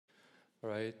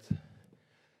Right.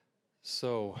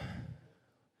 So,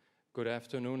 good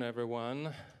afternoon,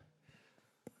 everyone.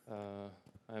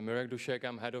 I'm Mirek Dušek.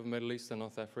 I'm head of Middle East and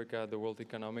North Africa at the World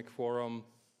Economic Forum.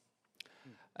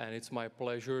 And it's my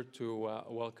pleasure to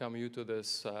welcome you to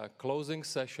this closing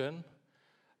session.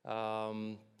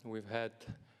 We've had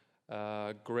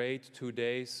great 2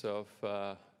 days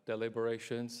of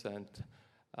deliberations, and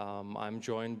I'm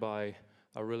joined by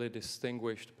a really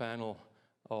distinguished panel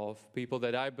of people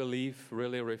that I believe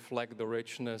really reflect the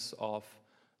richness of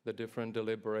the different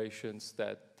deliberations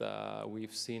that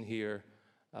we've seen here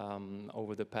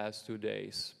over the past 2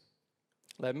 days.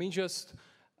 Let me just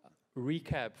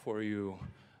recap for you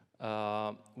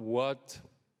what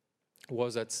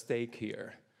was at stake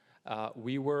here.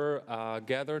 We were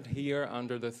gathered here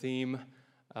under the theme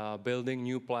building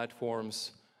new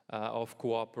platforms of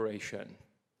cooperation.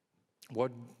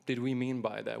 What did we mean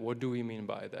by that? What do we mean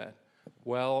by that?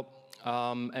 Well,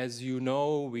 as you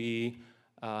know, we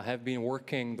have been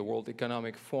working, the World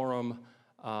Economic Forum,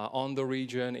 on the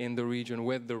region, in the region,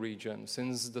 with the region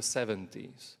since the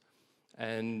 70s.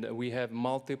 And we have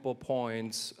multiple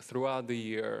points throughout the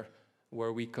year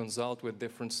where we consult with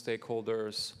different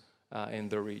stakeholders in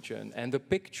the region. And the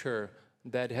picture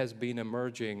that has been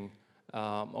emerging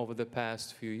over the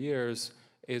past few years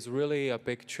is really a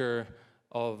picture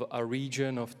of a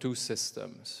region of two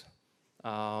systems.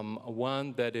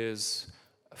 One that is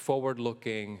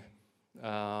forward-looking,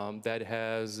 that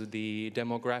has the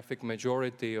demographic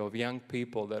majority of young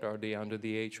people that are under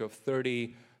the age of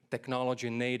 30,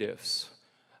 technology natives.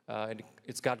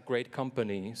 It's got great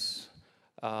companies,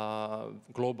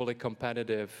 globally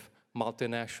competitive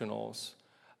multinationals.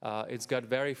 It's got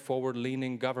very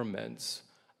forward-leaning governments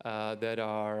that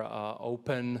are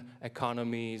open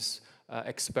economies,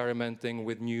 experimenting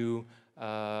with new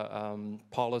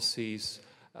policies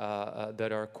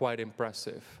that are quite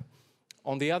impressive.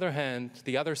 On the other hand,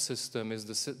 the other system is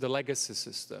the legacy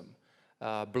system.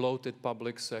 Bloated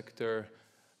public sector,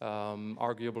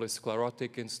 arguably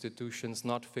sclerotic institutions,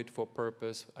 not fit for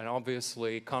purpose, and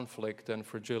obviously conflict and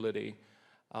fragility.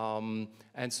 And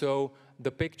so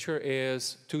the picture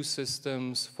is two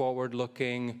systems,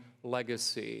 forward-looking,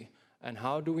 legacy. And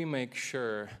how do we make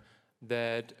sure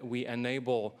that we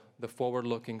enable the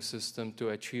forward-looking system to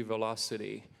achieve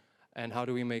velocity? And how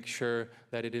do we make sure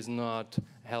that it is not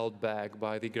held back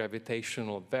by the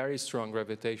very strong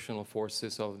gravitational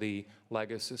forces of the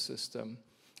legacy system?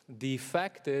 The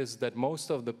fact is that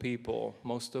most of the people,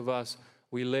 most of us,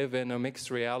 we live in a mixed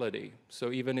reality.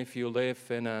 So even if you live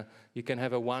you can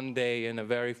have a 1 day in a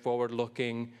very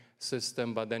forward-looking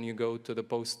system, but then you go to the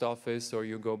post office or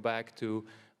you go back to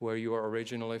where you are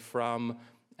originally from,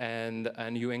 and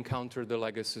you encounter the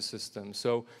legacy system.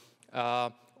 So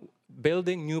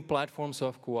building new platforms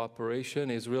of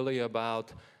cooperation is really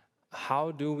about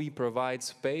how do we provide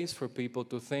space for people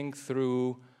to think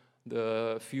through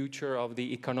the future of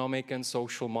the economic and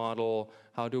social model.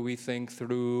 How do we think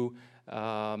through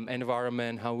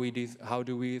environment? How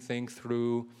do we think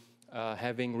through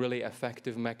having really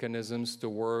effective mechanisms to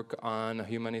work on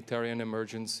humanitarian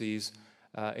emergencies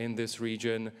in this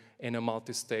region in a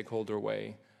multi-stakeholder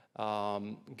way,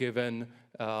 given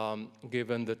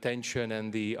the tension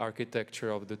and the architecture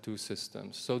of the two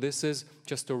systems. So this is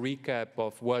just a recap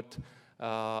of what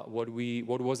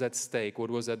was at stake, what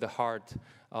was at the heart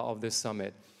of this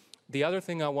summit. The other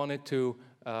thing I wanted to,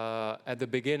 at the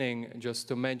beginning, just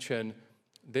to mention,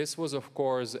 this was, of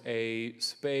course, a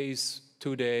space,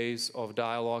 2 days of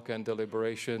dialogue and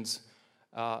deliberations,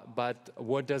 but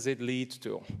what does it lead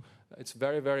to? It's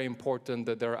very, very important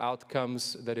that there are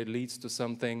outcomes, that it leads to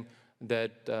something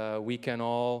that we can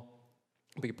all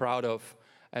be proud of.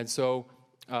 And so,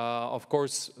 of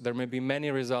course, there may be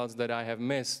many results that I have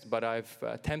missed, but I've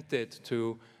attempted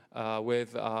to,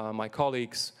 with my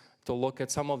colleagues, to look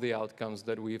at some of the outcomes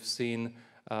that we've seen,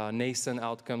 nascent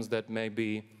outcomes that may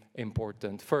be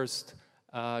important. First,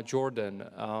 Jordan.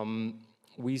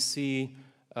 We see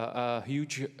a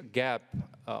huge gap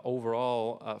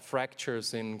overall,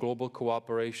 fractures in global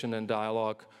cooperation and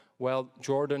dialogue. Well,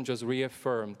 Jordan just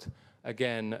reaffirmed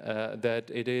again that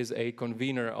it is a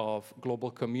convener of global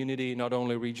community, not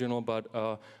only regional, but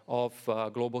of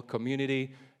global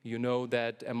community. You know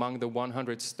that among the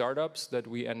 100 startups that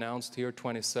we announced here,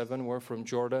 27 were from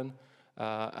Jordan.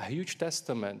 A huge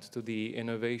testament to the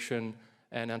innovation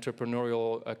and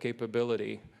entrepreneurial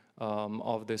capability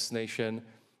of this nation.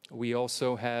 We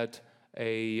also had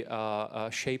a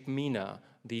Shape MENA,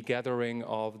 the gathering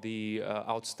of the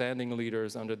outstanding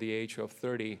leaders under the age of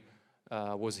 30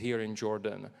 was here in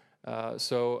Jordan.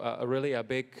 So really a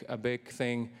big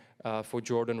thing for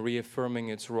Jordan, reaffirming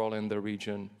its role in the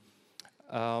region.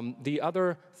 The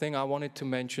other thing I wanted to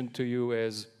mention to you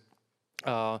is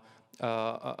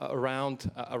around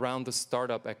the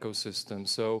startup ecosystem.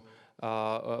 So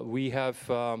we have,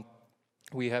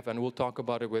 and we'll talk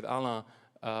about it with Alain,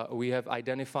 we have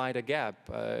identified a gap.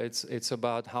 It's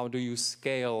about how do you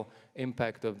scale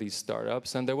impact of these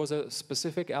startups. And there was a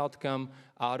specific outcome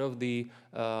out of the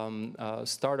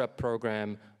startup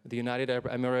program. The United Arab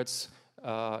Emirates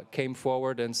came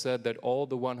forward and said that all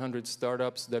the 100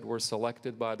 startups that were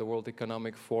selected by the World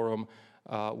Economic Forum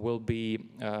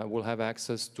will have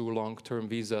access to long-term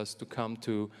visas to come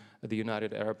to the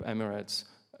United Arab Emirates.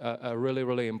 A really,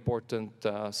 really important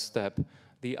step.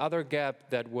 The other gap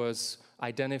that was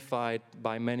identified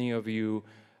by many of you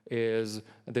is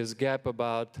this gap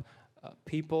about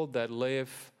people that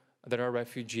are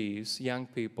refugees, young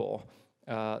people,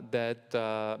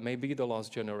 that may be the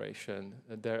lost generation.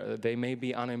 They may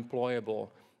be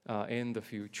unemployable in the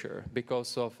future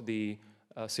because of the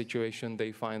situation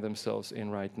they find themselves in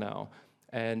right now.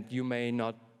 And you may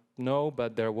not know,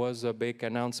 but there was a big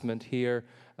announcement here.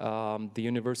 The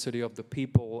University of the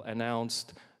People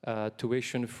announced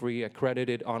tuition-free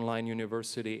accredited online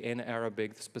university in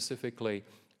Arabic, specifically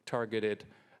targeted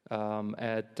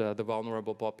at the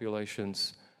vulnerable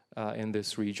populations in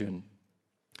this region.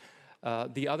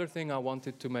 The other thing I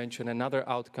wanted to mention, another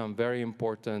outcome, very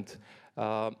important.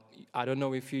 I don't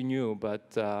know if you knew,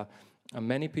 but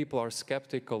many people are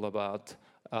skeptical about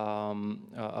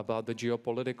the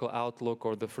geopolitical outlook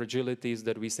or the fragilities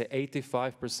that we say.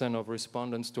 85% of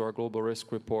respondents to our global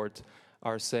risk report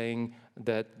are saying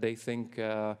that they think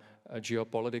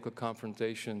geopolitical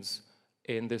confrontations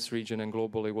in this region and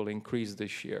globally will increase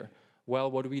this year. Well,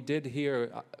 what we did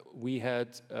here, we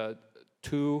had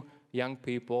two young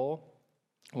people,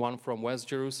 one from West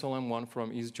Jerusalem, one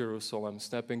from East Jerusalem,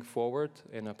 stepping forward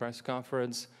in a press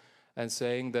conference and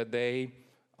saying that they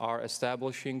are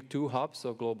establishing two hubs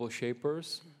of global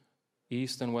shapers,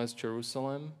 East and West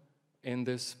Jerusalem, in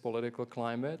this political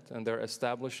climate, and they're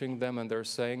establishing them, and they're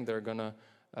saying they're going to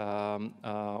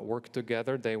work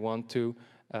together. They want to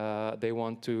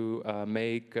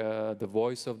make the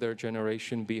voice of their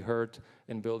generation be heard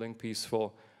in building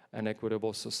peaceful and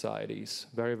equitable societies.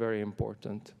 Very, very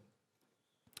important.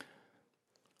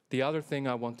 The other thing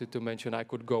I wanted to mention, I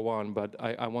could go on, but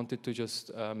I wanted to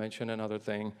just mention another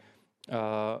thing.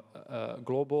 Our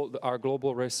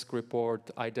global risk report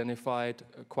identified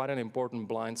quite an important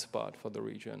blind spot for the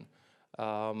region.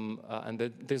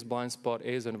 This blind spot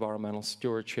is environmental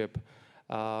stewardship,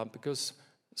 because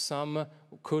some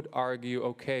could argue,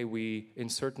 okay, in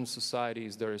certain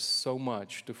societies there is so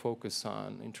much to focus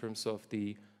on in terms of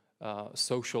the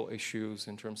social issues,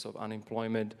 in terms of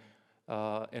unemployment,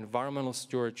 environmental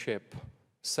stewardship,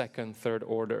 second, third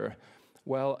order.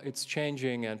 Well, it's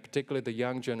changing, and particularly the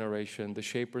young generation, the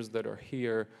shapers that are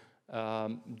here,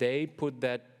 they put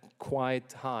that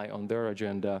quite high on their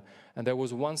agenda. And there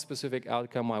was one specific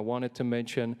outcome I wanted to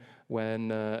mention when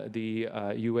the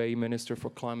UAE Minister for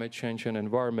Climate Change and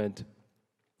Environment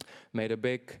made a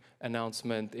big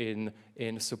announcement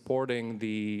in supporting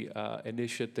the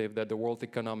initiative that the World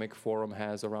Economic Forum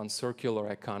has around circular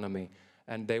economy.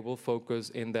 And they will focus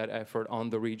in that effort on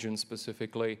the region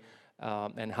specifically,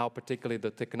 and how particularly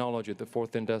the technology, the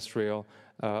fourth industrial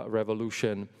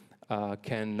revolution,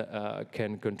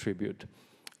 can contribute.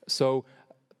 So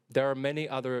there are many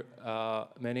other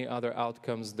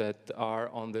outcomes that are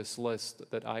on this list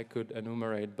that I could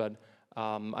enumerate, but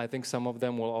I think some of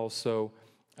them will also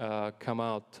come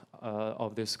out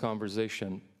of this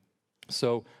conversation.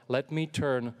 So let me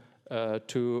turn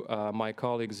to my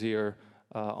colleagues here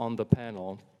on the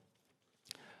panel.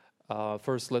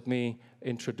 First, let me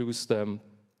introduce them.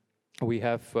 We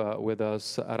have with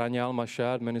us Rania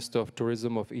Al-Mashat, Minister of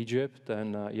Tourism of Egypt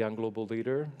and young global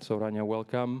leader. So Rania,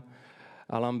 welcome.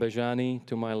 Alain Bejjani,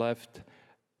 to my left,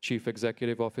 Chief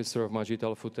Executive Officer of Majid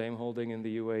Al-Futtaim Holding in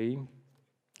the UAE.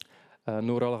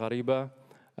 Nour Gharibeh,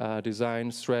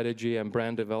 Design, Strategy and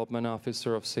Brand Development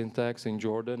Officer of Syntax in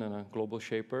Jordan and a global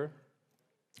shaper.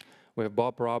 We have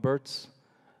Bob Roberts,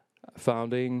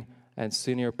 founding and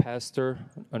senior pastor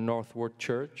at Northwood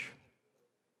Church,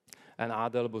 and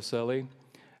Adel Bousselli,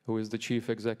 who is the Chief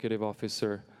Executive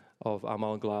Officer of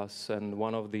Amal Glass and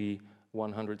one of the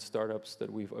 100 startups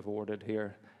that we've awarded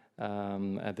here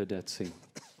at the Dead Sea.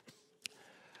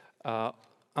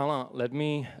 Alain, let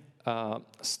me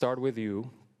start with you.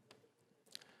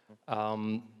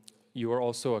 You are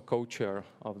also a co-chair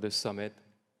of this summit.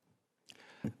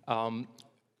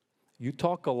 You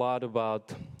talk a lot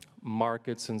about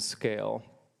markets and scale.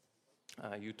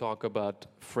 You talk about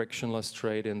frictionless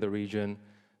trade in the region.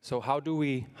 So how do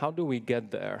we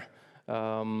get there?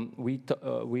 For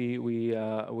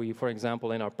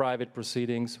example, in our private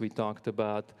proceedings, we talked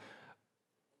about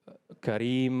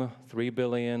Karim, 3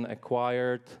 billion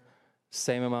acquired,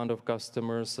 same amount of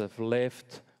customers have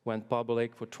left, went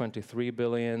public for 23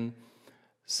 billion.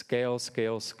 Scale,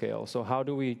 scale, scale. So how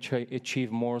do we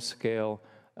achieve more scale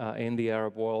in the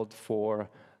Arab world for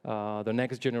the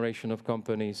next generation of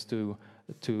companies to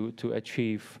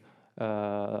achieve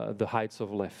the heights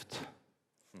of lift?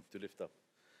 To lift up.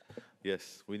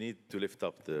 Yes, we need to lift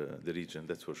up the region,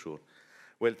 that's for sure.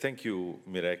 Well, thank you,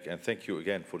 Mirek, and thank you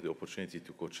again for the opportunity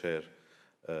to co-chair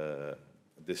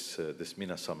this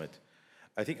MENA summit.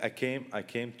 I think I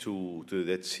came to the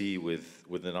Dead Sea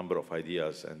with a number of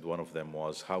ideas, and one of them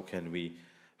was how can we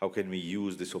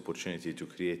use this opportunity to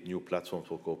create new platforms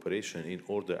for cooperation in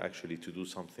order actually to do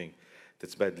something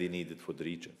that's badly needed for the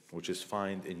region, which is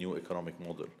find a new economic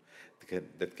model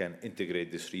that can integrate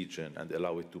this region and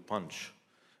allow it to punch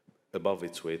above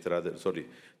its weight,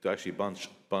 to actually punch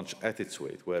at its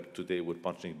weight, where today we're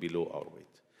punching below our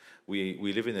weight.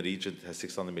 We live in a region that has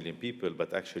 600 million people,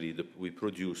 but actually we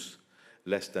produce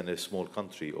less than a small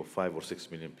country of 5 or 6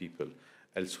 million people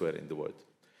elsewhere in the world.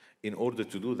 In order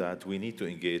to do that, we need to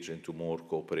engage into more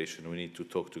cooperation. We need to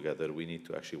talk together. We need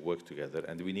to actually work together.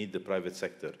 And we need the private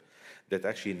sector that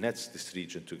actually nets this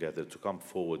region together to come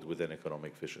forward with an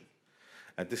economic vision.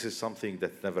 And this is something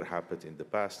that never happened in the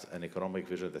past, an economic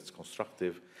vision that's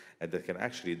constructive and that can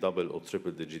actually double or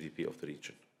triple the GDP of the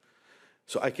region.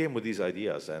 So I came with these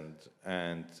ideas,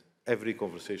 and every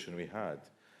conversation we had,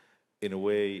 in a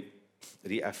way,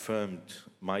 reaffirmed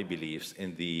my beliefs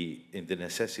in the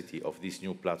necessity of these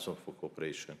new platforms for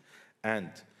cooperation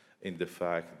and in the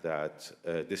fact that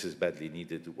this is badly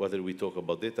needed. Whether we talk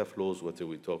about data flows, whether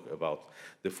we talk about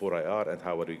the 4IR and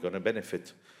how are we going to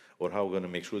benefit, or how we're going to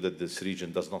make sure that this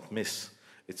region does not miss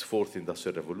its fourth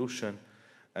industrial revolution,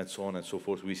 and so on and so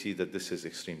forth, we see that this is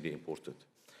extremely important.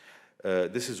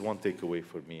 This is one takeaway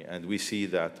for me, and we see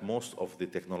that most of the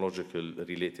technological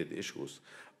related issues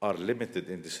are limited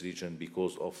in this region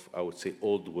because of, I would say,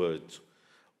 old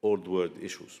word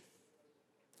issues.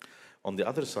 On the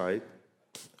other side,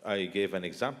 I gave an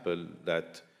example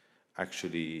that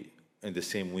actually in the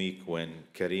same week when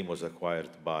Karim was acquired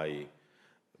by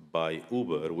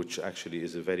Uber, which actually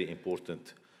is a very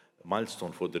important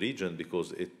milestone for the region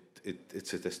because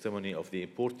it's a testimony of the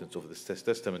importance of this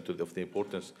testament of the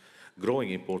importance,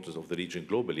 growing importance of the region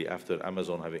globally after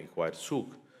Amazon having acquired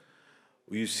Souk.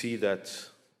 You see that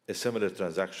a similar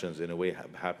transactions in a way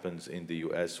happens in the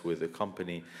US with a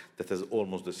company that has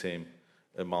almost the same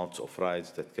amounts of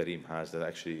rides that Karim has, that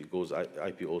actually goes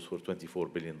IPOs for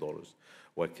 $24 billion,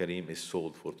 while Karim is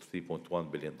sold for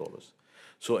 $3.1 billion.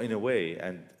 So in a way,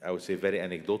 and I would say very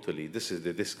anecdotally, this is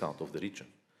the discount of the region.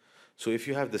 So if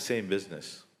you have the same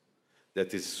business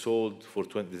that is sold for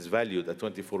is valued at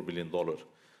 $24 billion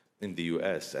in the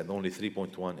US and only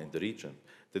 3.1 in the region,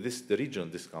 the regional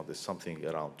discount is something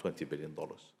around $20 billion.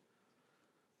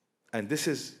 And this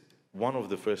is one of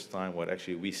the first time where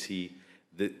actually we see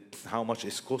how much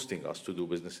it's costing us to do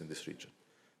business in this region.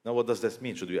 Now, what does that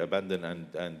mean? Should we abandon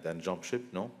and jump ship?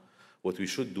 No. What we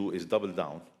should do is double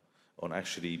down on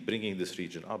actually bringing this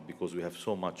region up because we have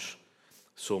so much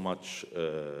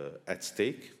at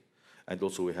stake, and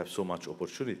also we have so much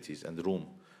opportunities and room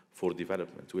for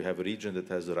development. We have a region that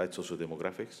has the right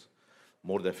socio-demographics.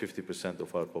 More than 50%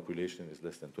 of our population is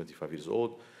less than 25 years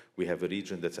old. We have a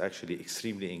region that's actually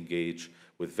extremely engaged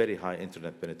with very high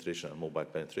internet penetration and mobile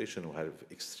penetration, who have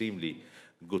extremely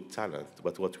good talent.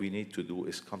 But what we need to do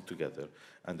is come together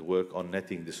and work on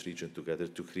netting this region together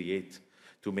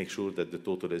to make sure that the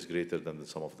total is greater than the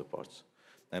sum of the parts.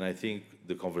 And I think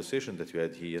the conversation that you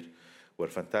had here were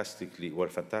fantastic,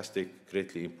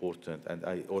 greatly important, and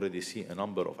I already see a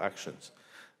number of actions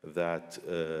that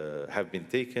have been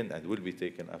taken and will be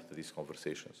taken after these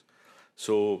conversations.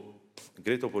 So,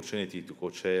 great opportunity to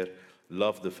co-chair.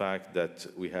 Love the fact that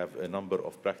we have a number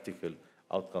of practical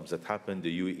outcomes that happen.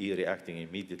 The UAE reacting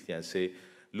immediately and say,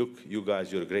 look, you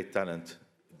guys, you're a great talent.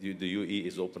 The UAE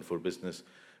is open for business.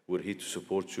 We're here to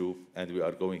support you, and we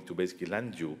are going to basically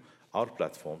lend you our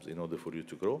platforms in order for you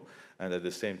to grow. And at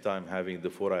the same time, having the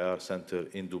 4IR Center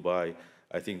in Dubai,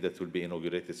 I think that will be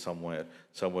inaugurated somewhere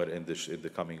in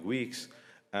the coming weeks,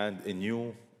 and a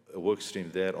new work stream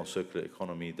there on circular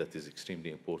economy that is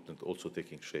extremely important, also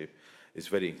taking shape, is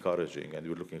very encouraging, and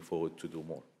we're looking forward to do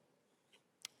more.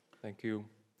 Thank you,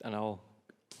 and I'll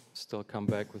still come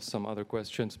back with some other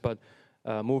questions, but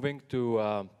moving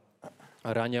to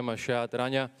Rania Mashat.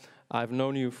 Rania, I've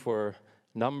known you for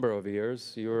a number of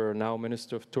years. You're now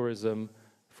Minister of Tourism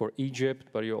for Egypt,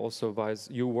 but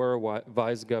you were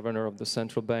vice governor of the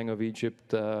Central Bank of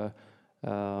Egypt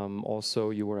Also,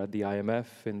 you were at the IMF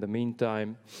in the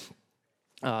meantime.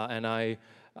 And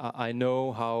I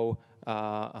know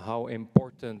how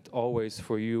important always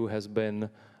for you has been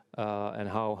and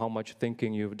how much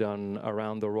thinking you've done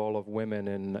around the role of women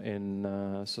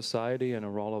in society and the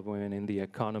role of women in the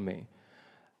economy.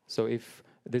 So if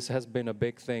this has been a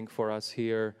big thing for us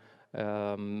here,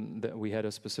 that we had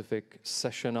a specific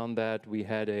session on that. We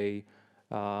had a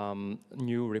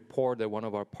new report that one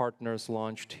of our partners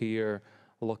launched here,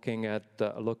 looking at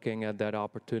that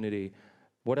opportunity.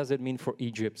 What does it mean for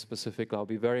Egypt specifically? I'll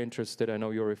be very interested. I know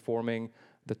you're reforming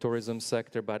the tourism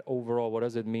sector, but overall, what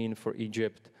does it mean for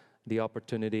Egypt, the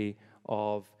opportunity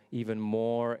of even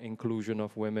more inclusion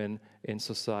of women in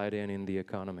society and in the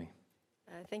economy?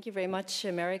 Thank you very much,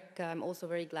 Merrick. I'm also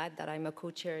very glad that I'm a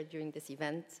co-chair during this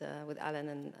event with Alain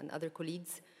and other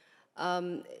colleagues.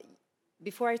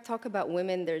 Before I talk about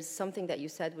women, there's something that you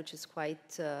said which is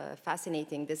quite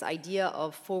fascinating, this idea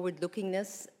of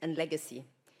forward-lookingness and legacy.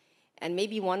 And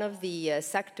maybe one of the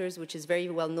sectors which is very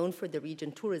well known for the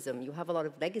region, tourism. You have a lot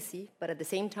of legacy, but at the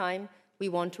same time, we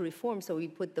want to reform, so we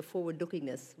put the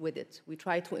forward-lookingness with it. We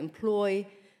try to employ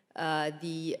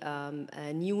the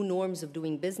new norms of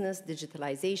doing business,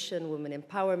 digitalization, women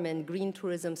empowerment, green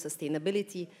tourism,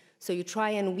 sustainability. So you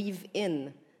try and weave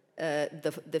in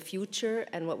the future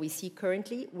and what we see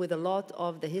currently with a lot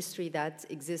of the history that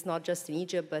exists not just in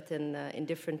Egypt, but in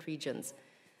different regions.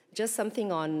 Just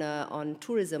something on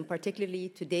tourism, particularly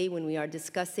today when we are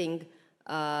discussing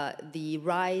the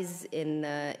rise in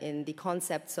the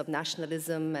concepts of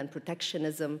nationalism and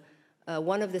protectionism.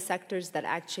 One of the sectors that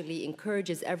actually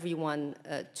encourages everyone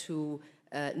to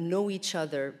know each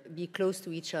other, be close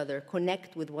to each other,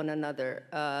 connect with one another,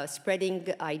 spreading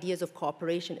ideas of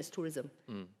cooperation is tourism.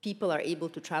 People are able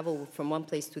to travel from one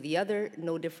place to the other,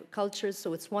 know different cultures,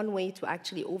 so it's one way to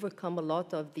actually overcome a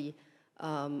lot of the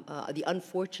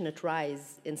unfortunate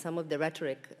rise in some of the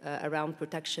rhetoric around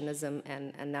protectionism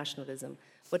and nationalism.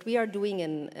 What we are doing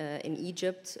in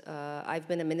Egypt, I've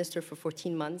been a minister for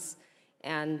 14 months,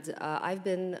 and I've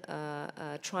been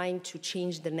trying to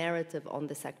change the narrative on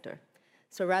the sector.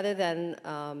 So rather than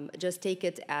just take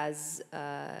it as,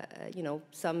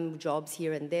 some jobs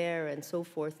here and there and so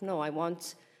forth, no, I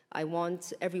want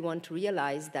everyone to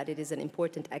realize that it is an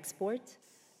important export.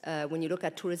 When you look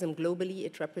at tourism globally,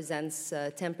 it represents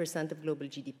 10% of global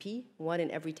GDP. 1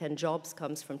 in every 10 jobs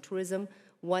comes from tourism.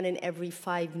 1 in every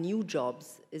 5 new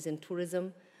jobs is in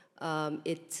tourism.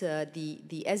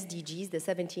 The SDGs, the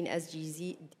 17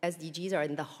 SDGs are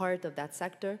in the heart of that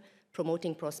sector,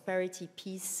 promoting prosperity,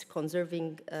 peace,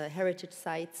 conserving heritage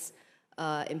sites,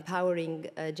 empowering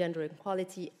gender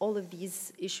equality. All of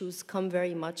these issues come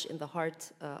very much in the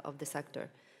heart of the sector.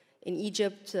 In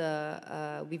Egypt,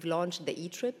 we've launched the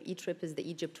E-Trip. E-Trip is the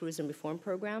Egypt Tourism Reform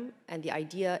Program, and the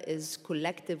idea is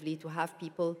collectively to have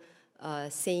people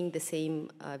saying the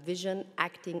same vision,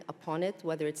 acting upon it,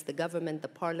 whether it's the government, the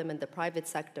parliament, the private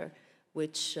sector,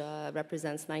 which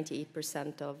represents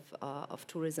 98% of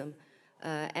tourism.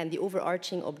 And the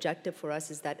overarching objective for us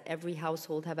is that every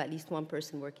household have at least one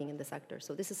person working in the sector.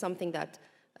 So this is something that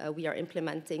we are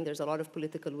implementing. There's a lot of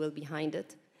political will behind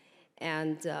it.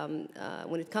 And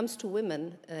when it comes to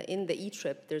women, in the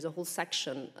E-Trip, there's a whole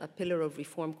section, a pillar of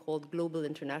reform called Global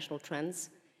International Trends.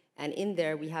 And in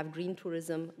there, we have green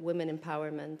tourism, women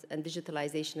empowerment, and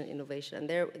digitalization and innovation.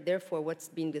 And therefore, what's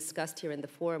being discussed here in the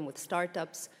forum with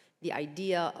startups, the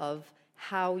idea of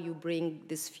how you bring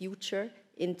this future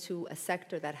into a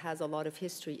sector that has a lot of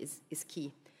history is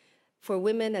key. For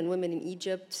women and women in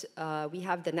Egypt, we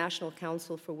have the National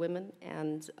Council for Women,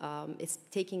 and it's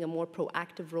taking a more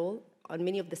proactive role. On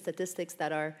many of the statistics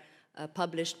that are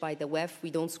published by the WEF,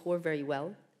 we don't score very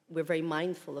well. We're very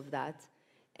mindful of that.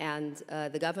 And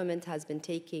the government has been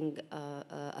taking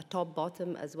a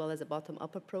top-bottom as well as a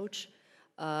bottom-up approach.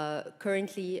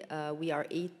 Currently, we are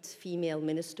 8 female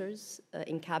ministers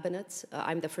in cabinets.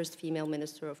 I'm the first female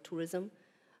minister of tourism,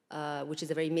 which is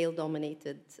a very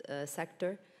male-dominated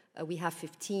sector. We have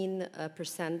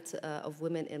 15% of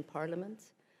women in parliament,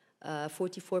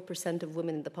 44% of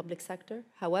women in the public sector.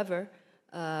 However,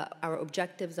 our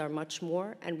objectives are much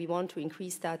more, and we want to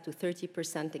increase that to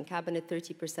 30% in cabinet,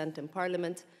 30% in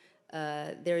parliament.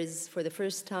 There is, for the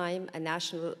first time, a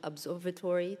national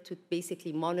observatory to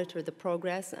basically monitor the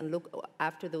progress and look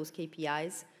after those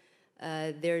KPIs.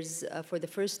 There's, for the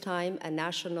first time, a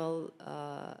national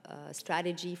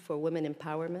strategy for women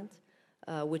empowerment,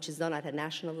 which is done at a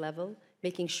national level,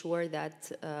 making sure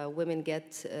that women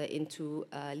get into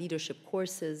leadership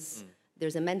courses.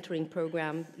 There's a mentoring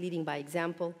program, leading by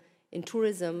example. In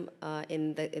tourism,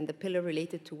 in the pillar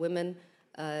related to women,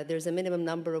 There's a minimum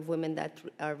number of women that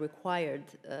are required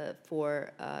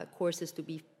for courses to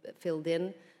be filled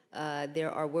in.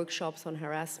 There are workshops on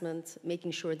harassment,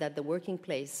 making sure that the working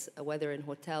place, whether in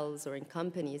hotels or in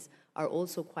companies, are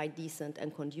also quite decent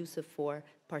and conducive for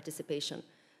participation.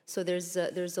 So there's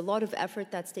a lot of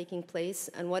effort that's taking place,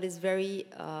 and what is very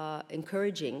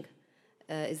encouraging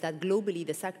is that globally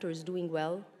the sector is doing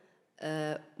well,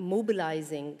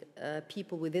 mobilizing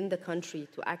people within the country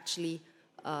to actually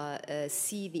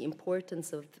see the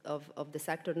importance of the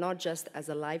sector, not just as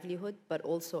a livelihood, but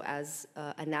also as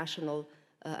a national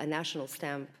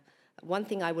stamp. One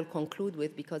thing I will conclude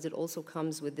with, because it also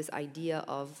comes with this idea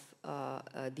of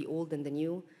the old and the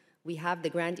new, we have the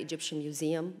Grand Egyptian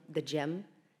Museum, the GEM.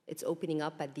 It's opening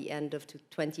up at the end of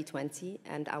 2020,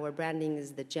 and our branding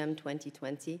is the GEM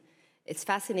 2020. It's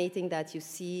fascinating that you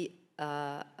see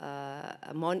a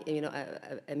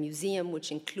museum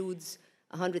which includes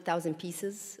 100,000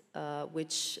 pieces,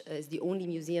 which is the only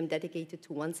museum dedicated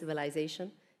to one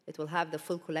civilization. It will have the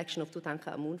full collection of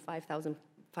Tutankhamun, 5,000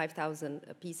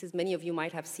 pieces. Many of you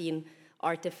might have seen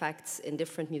artifacts in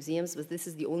different museums, but this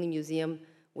is the only museum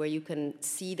where you can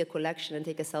see the collection and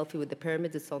take a selfie with the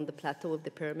pyramids. It's on the plateau of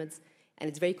the pyramids, and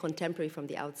it's very contemporary from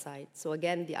the outside. So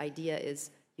again, the idea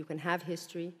is you can have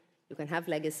history, you can have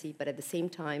legacy, but at the same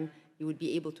time, you would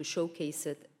be able to showcase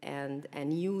it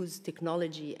and use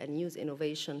technology and use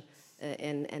innovation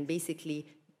and basically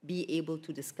be able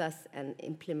to discuss and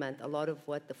implement a lot of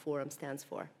what the forum stands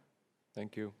for.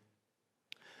 Thank you.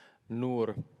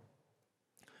 Nour,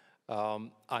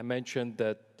 I mentioned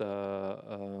that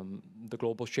the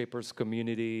Global Shapers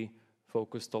community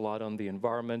focused a lot on the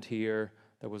environment here.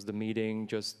 There was the meeting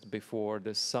just before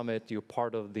this summit. You're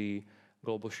part of the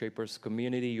Global Shapers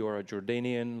community. You're a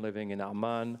Jordanian living in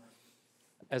Amman.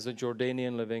 As a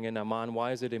Jordanian living in Amman,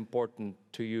 why is it important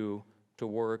to you to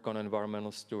work on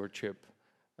environmental stewardship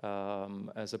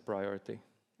as a priority?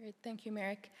 Great, thank you,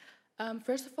 Marek.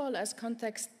 First of all, as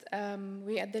context,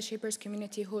 we at the Shapers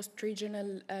community host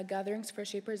regional gatherings for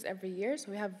Shapers every year.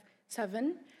 So we have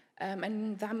 7,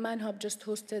 and the Amman Hub just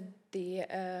hosted the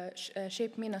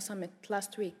Shape MENA Summit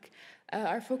last week.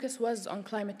 Our focus was on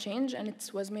climate change, and it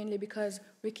was mainly because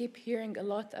we keep hearing a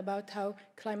lot about how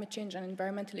climate change and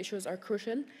environmental issues are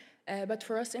crucial. But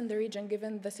for us in the region,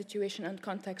 given the situation and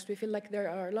context, we feel like there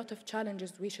are a lot of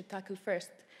challenges we should tackle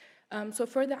first. So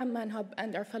for the Amman Hub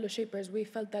and our fellow Shapers, we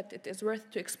felt that it is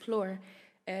worth to explore.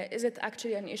 Is it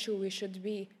actually an issue we should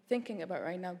be thinking about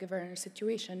right now, given our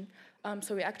situation?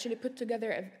 So we actually put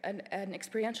together an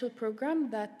experiential program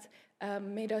that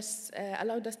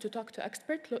allowed us to talk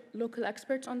to local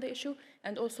experts on the issue,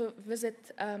 and also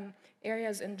visit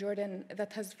areas in Jordan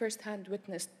that has firsthand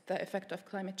witnessed the effect of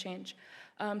climate change.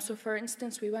 So for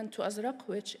instance, we went to Azraq,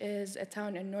 which is a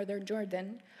town in northern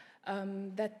Jordan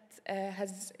that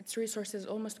has its resources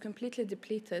almost completely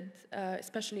depleted,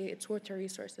 especially its water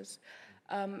resources.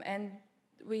 And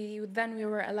we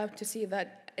were allowed to see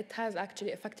that it has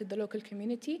actually affected the local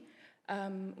community,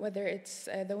 whether it's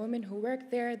the women who work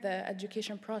there, the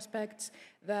education prospects,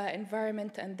 the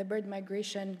environment, and the bird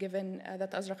migration, given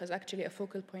that Azraq is actually a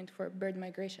focal point for bird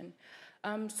migration.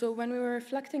 So when we were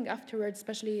reflecting afterwards,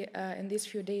 especially in these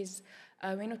few days,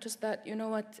 we noticed that, you know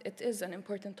what, it is an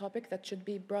important topic that should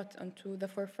be brought onto the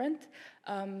forefront,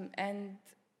 and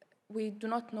we do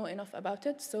not know enough about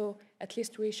it, so at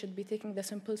least we should be taking the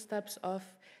simple steps of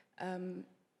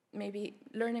maybe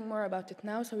learning more about it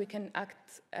now so we can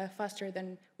act faster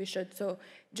than we should. So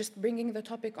just bringing the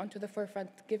topic onto the forefront,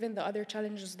 given the other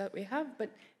challenges that we have, but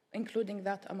including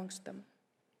that amongst them.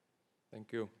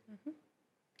 Thank you.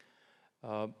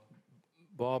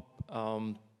 Bob,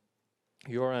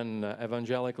 you're an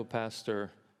evangelical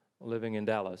pastor living in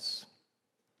Dallas.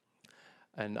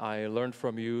 And I learned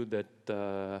from you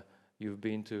that you've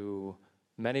been to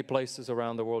many places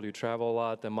around the world. You travel a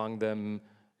lot. Among them,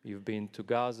 you've been to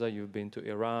Gaza, you've been to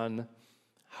Iran.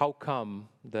 How come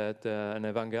that an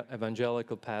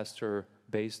evangelical pastor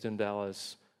based in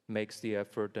Dallas makes the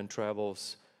effort and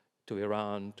travels to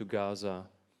Iran, to Gaza?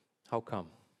 How come?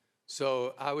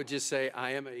 So I would just say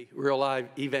I am a real live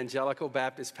evangelical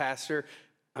Baptist pastor.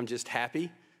 I'm just happy,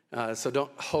 so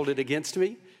don't hold it against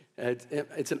me.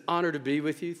 It's an honor to be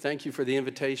with you. Thank you for the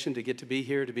invitation to get to be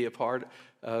here, to be a part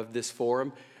of this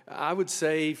forum. I would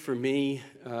say for me,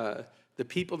 the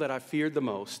people that I feared the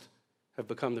most have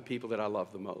become the people that I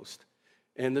love the most.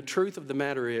 And the truth of the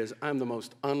matter is, I'm the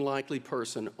most unlikely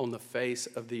person on the face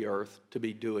of the earth to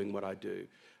be doing what I do.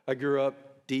 I grew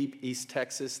up deep East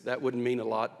Texas. That wouldn't mean a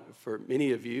lot for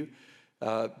many of you,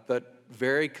 but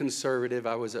very conservative.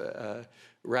 I was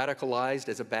radicalized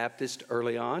as a Baptist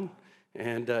early on,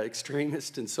 and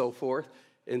extremist and so forth.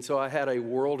 And so I had a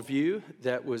worldview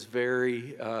that was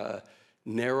very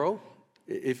narrow,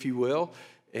 if you will.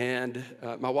 And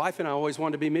my wife and I always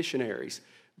wanted to be missionaries,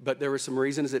 but there were some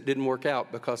reasons it didn't work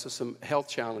out because of some health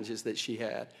challenges that she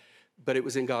had. But it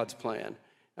was in God's plan.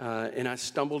 And I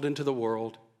stumbled into the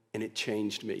world, and it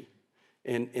changed me.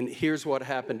 And here's what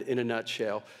happened in a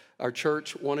nutshell. Our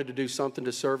church wanted to do something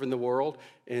to serve in the world,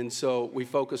 and so we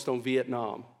focused on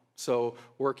Vietnam. So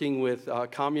working with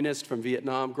communists from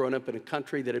Vietnam, growing up in a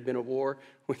country that had been at war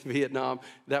with Vietnam,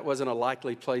 that wasn't a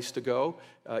likely place to go.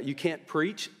 You can't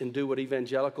preach and do what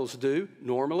evangelicals do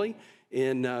normally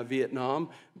in Vietnam,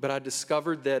 but I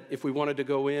discovered that if we wanted to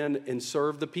go in and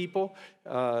serve the people,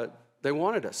 they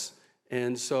wanted us.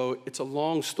 And so it's a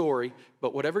long story,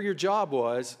 but whatever your job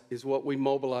was is what we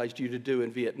mobilized you to do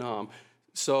in Vietnam.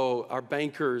 So our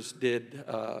bankers did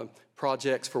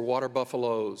projects for water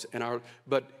buffaloes,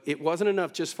 but it wasn't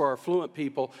enough just for our affluent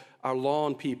people. Our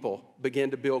lawn people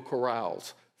began to build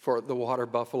corrals for the water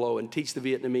buffalo and teach the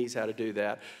Vietnamese how to do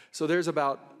that. So there's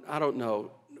about, I don't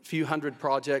know, a few hundred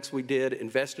projects we did,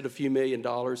 invested a few $1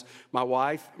 million. My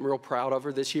wife, I'm real proud of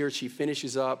her this year. She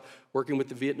finishes up working with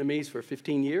the Vietnamese for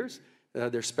 15 years,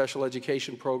 their special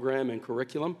education program and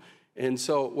curriculum. And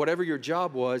so whatever your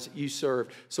job was, you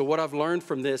served. So what I've learned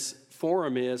from this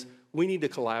forum is we need to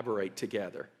collaborate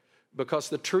together, because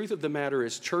the truth of the matter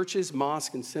is churches,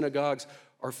 mosques, and synagogues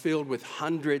are filled with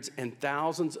hundreds and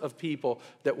thousands of people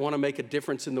that want to make a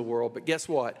difference in the world. But guess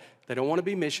what? They don't want to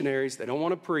be missionaries. They don't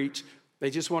want to preach. They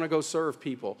just want to go serve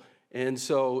people. And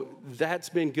so that's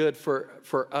been good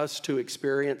for us to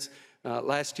experience.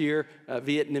 Last year,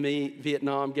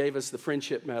 Vietnam gave us the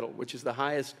Friendship Medal, which is the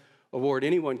highest award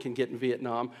anyone can get in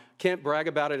Vietnam. Can't brag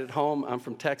about it at home. I'm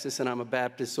from Texas and I'm a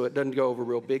Baptist, so it doesn't go over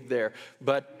real big there.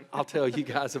 But I'll tell you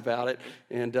guys about it,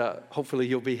 and hopefully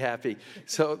you'll be happy.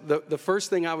 So the first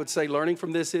thing I would say learning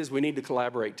from this is we need to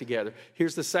collaborate together.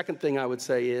 Here's the second thing I would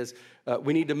say is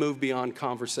we need to move beyond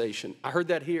conversation. I heard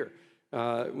that here.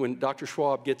 When Dr.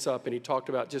 Schwab gets up and he talked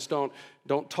about just don't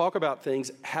talk about things,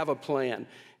 have a plan.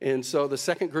 And so the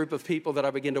second group of people that I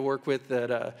began to work with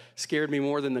that scared me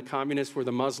more than the communists were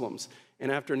the Muslims.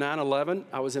 And after 9/11,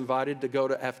 I was invited to go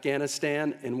to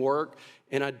Afghanistan and work,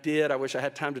 and I did. I wish I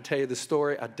had time to tell you the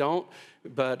story. I don't,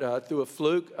 but through a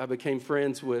fluke, I became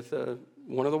friends with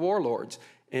one of the warlords.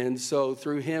 And so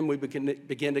through him, we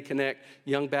began to connect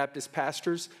young Baptist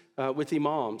pastors with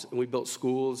imams, and we built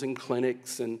schools and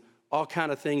clinics and all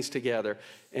kind of things together.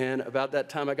 And about that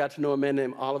time, I got to know a man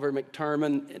named Oliver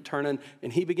McTurnan,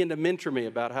 and he began to mentor me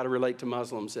about how to relate to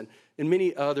Muslims and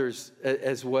many others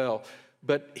as well.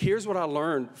 But here's what I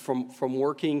learned from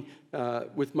working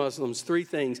with Muslims, 3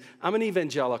 things. I'm an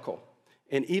evangelical,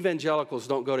 and evangelicals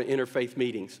don't go to interfaith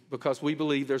meetings because we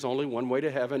believe there's only one way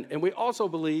to heaven. And we also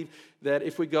believe that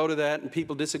if we go to that and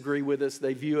people disagree with us,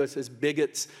 they view us as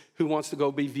bigots. Who wants to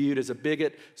go be viewed as a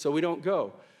bigot? So we don't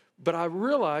go. But I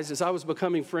realized as I was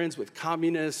becoming friends with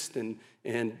communists and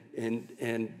Vietnamese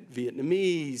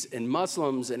and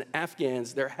Muslims and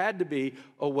Afghans, there had to be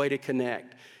a way to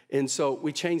connect. And so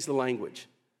we changed the language.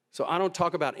 So I don't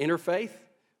talk about interfaith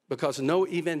because no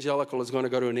evangelical is going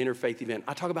to go to an interfaith event.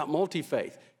 I talk about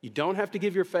multi-faith. You don't have to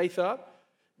give your faith up,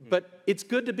 but it's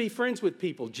good to be friends with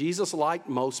people. Jesus liked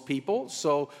most people,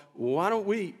 so why don't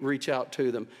we reach out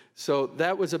to them? So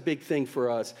that was a big thing for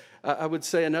us. I would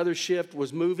say another shift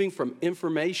was moving from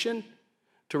information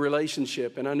to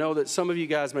relationship. And I know that some of you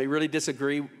guys may really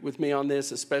disagree with me on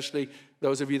this, especially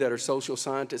those of you that are social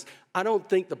scientists. I don't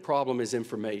think the problem is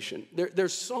information.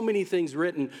 There's so many things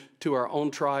written to our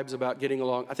own tribes about getting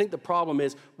along. I think the problem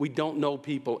is we don't know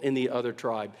people in the other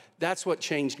tribe. That's what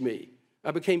changed me. I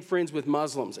became friends with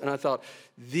Muslims, and I thought,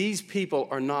 these people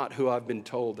are not who I've been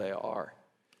told they are.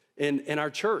 In our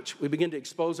church, we began to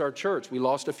expose our church. We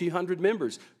lost a few hundred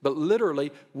members, but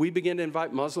literally, we began to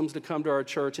invite Muslims to come to our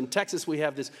church. In Texas, we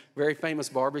have this very famous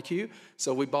barbecue,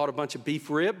 so we bought a bunch of beef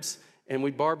ribs, and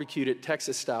we barbecued it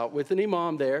Texas style with an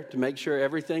imam there to make sure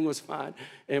everything was fine,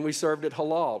 and we served it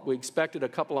halal. We expected a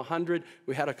couple of hundred.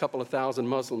 We had a couple of thousand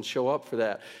Muslims show up for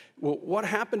that. Well, what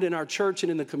happened in our church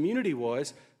and in the community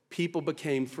was people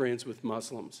became friends with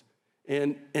Muslims,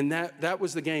 and that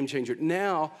was the game changer.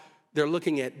 Now, they're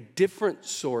looking at different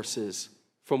sources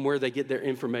from where they get their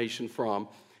information from.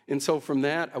 And so from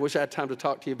that, I wish I had time to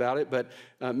talk to you about it, but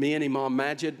me and Imam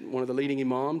Majid, one of the leading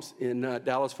imams in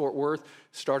Dallas-Fort Worth,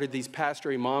 started these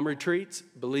pastor imam retreats,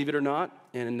 believe it or not,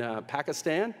 in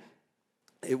Pakistan.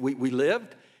 We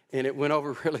lived, and it went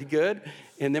over really good.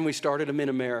 And then we started them in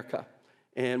America.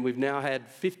 And we've now had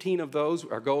 15 of those.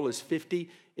 Our goal is 50.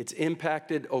 It's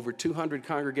impacted over 200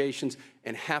 congregations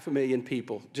and 500,000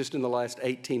 people just in the last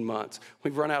 18 months.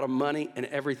 We've run out of money and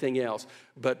everything else,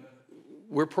 but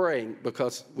we're praying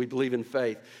because we believe in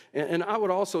faith. And I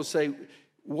would also say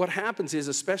what happens is,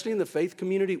 especially in the faith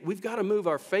community, we've got to move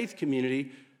our faith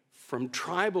community from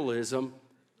tribalism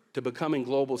to becoming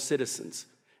global citizens.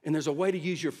 And there's a way to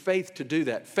use your faith to do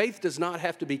that. Faith does not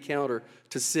have to be counter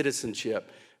to citizenship.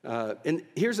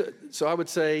 So I would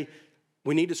say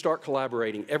we need to start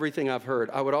collaborating, everything I've heard.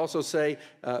 I would also say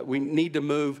we need to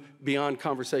move beyond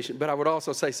conversation, but I would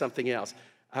also say something else.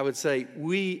 I would say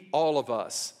all of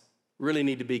us, really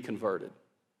need to be converted.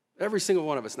 Every single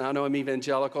one of us. Now, I know I'm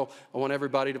evangelical. I want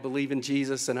everybody to believe in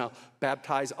Jesus, and I'll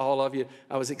baptize all of you.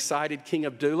 I was excited. King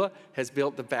Abdullah has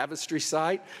built the baptistry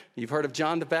site. You've heard of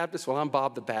John the Baptist? Well, I'm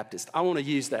Bob the Baptist. I want to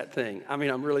use that thing. I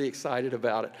mean, I'm really excited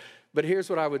about it. But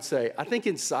here's what I would say. I think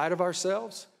inside of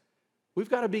ourselves, we've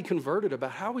got to be converted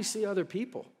about how we see other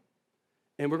people.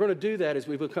 And we're going to do that as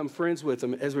we become friends with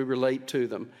them, as we relate to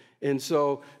them. And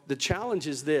so the challenge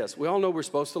is this. We all know we're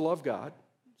supposed to love God.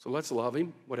 So let's love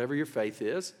him, whatever your faith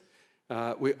is.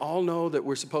 We all know that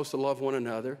we're supposed to love one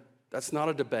another. That's not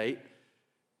a debate.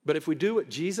 But if we do what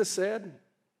Jesus said,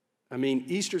 I mean,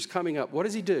 Easter's coming up. What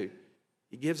does he do?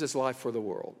 He gives his life for the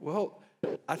world. Well,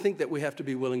 I think that we have to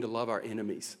be willing to love our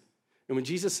enemies. And when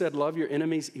Jesus said, love your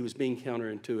enemies, he was being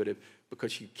counterintuitive,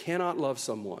 because you cannot love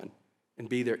someone and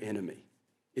be their enemy.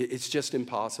 It's just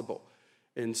impossible.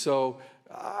 And so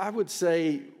I would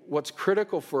say what's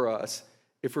critical for us,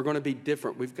 if we're going to be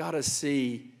different, we've got to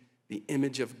see the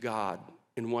image of God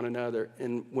in one another.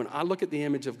 And when I look at the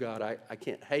image of God, I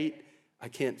can't hate, I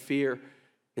can't fear.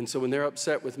 And so when they're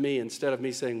upset with me, instead of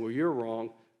me saying, well, you're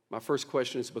wrong, my first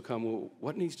question has become, well,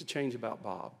 what needs to change about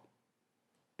Bob?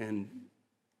 And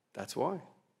that's why.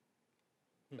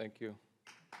 Thank you.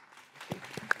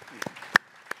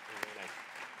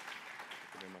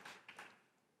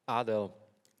 Adel,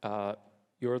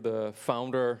 you're the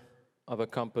founder of a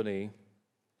company,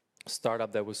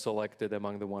 startup that was selected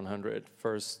among the 100.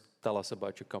 First, tell us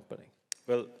about your company.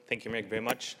 Well, thank you, Mark, very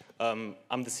much. I'm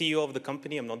the CEO of the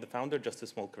company. I'm not the founder, just a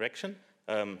small correction.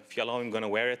 If you allow, I'm going to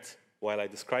wear it while I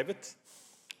describe it.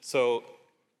 So,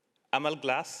 Amal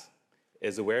Glass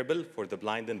is a wearable for the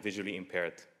blind and visually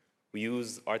impaired. We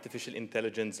use artificial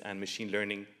intelligence and machine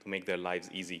learning to make their lives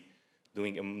easy,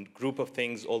 doing a group of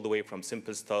things all the way from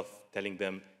simple stuff, telling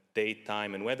them date,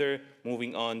 time, and weather,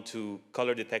 moving on to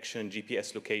color detection,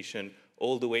 GPS location,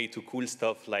 all the way to cool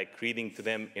stuff like reading to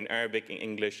them in Arabic, in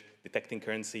English, detecting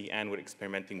currency, and we're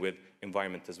experimenting with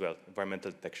environment as well,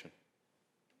 environmental detection.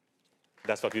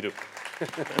 That's what we do.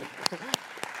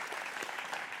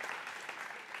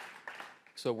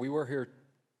 So we were here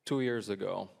 2 years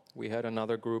ago. We had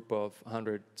another group of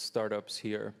 100 startups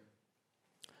here.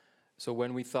 So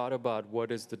when we thought about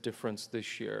what is the difference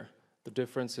this year, the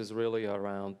difference is really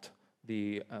around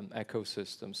the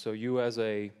ecosystem. So you as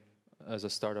a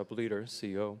startup leader,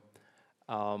 CEO,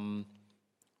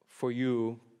 for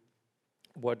you,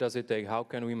 what does it take? How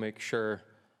can we make sure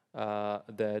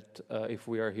that if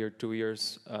we are here 2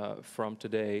 years from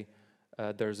today,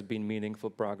 there's been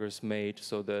meaningful progress made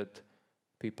so that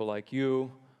people like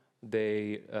you,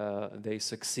 they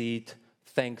succeed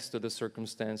thanks to the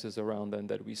circumstances around them,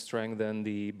 that we strengthen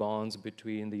the bonds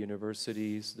between the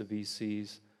universities, the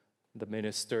VCs, the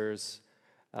ministers,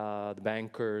 the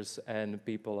bankers, and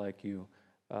people like you.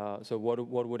 So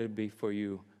what would it be for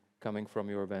you coming from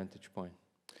your vantage point?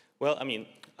 Well, I mean,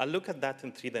 I look at that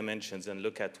in 3 dimensions and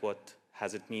look at what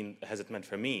has it meant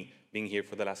for me being here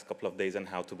for the last couple of days and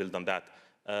how to build on that.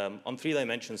 On 3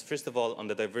 dimensions, first of all, on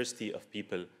the diversity of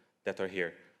people that are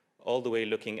here, all the way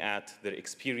looking at their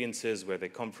experiences, where they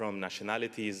come from,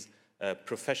 nationalities,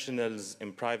 professionals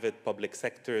in private, public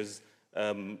sectors,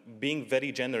 being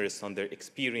very generous on their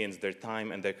experience, their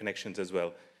time, and their connections as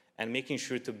well, and making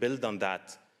sure to build on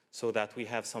that so that we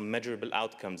have some measurable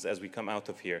outcomes as we come out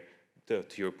of here, to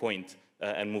your point,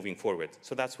 and moving forward.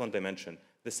 So that's one dimension.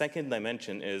 The second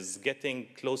dimension is getting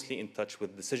closely in touch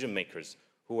with decision makers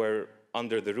who are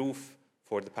under the roof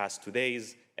for the past 2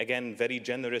 days. Again, very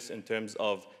generous in terms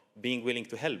of being willing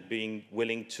to help, being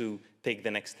willing to take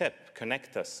the next step,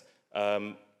 connect us,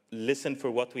 listen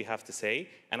for what we have to say,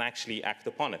 and actually act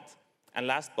upon it. And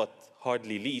last but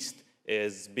hardly least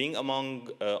is being among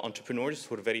entrepreneurs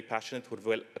who are very passionate, who are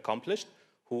well accomplished,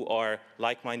 who are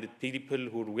like-minded people,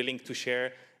 who are willing to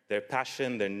share their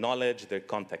passion, their knowledge, their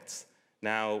contacts.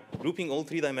 Now, grouping all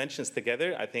 3 dimensions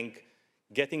together, I think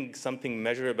getting something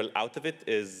measurable out of it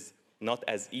is not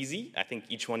as easy. I think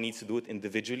each one needs to do it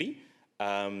individually.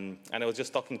 And I was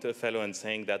just talking to a fellow and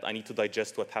saying that I need to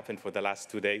digest what happened for the last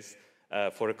 2 days,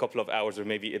 for a couple of hours or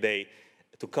maybe a day,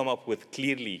 to come up with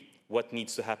clearly what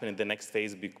needs to happen in the next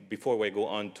phase before we go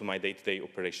on to my day-to-day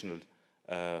operational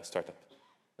startup.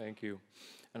 Thank you.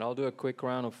 And I'll do a quick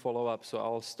round of follow-up. So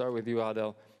I'll start with you,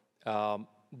 Adel.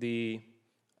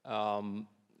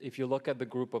 If you look at the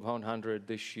group of 100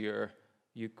 this year,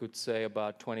 you could say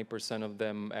about 20% of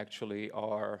them actually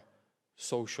are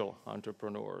social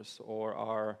entrepreneurs or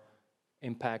are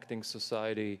impacting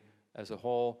society as a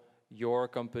whole. Your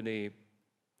company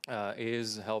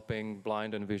is helping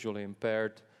blind and visually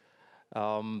impaired.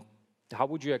 How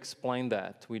would you explain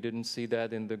that? We didn't see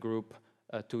that in the group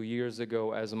 2 years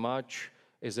ago as much.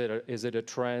 Is it a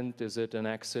trend? Is it an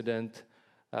accident?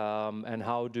 And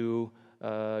how do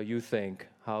you think?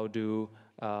 How do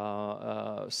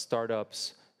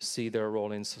startups see their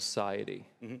role in society?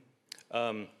 Mm-hmm.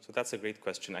 So that's a great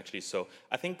question, actually. So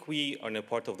I think we are in a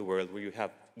part of the world where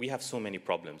we have so many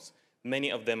problems.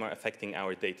 Many of them are affecting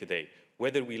our day-to-day.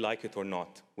 Whether we like it or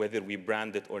not, whether we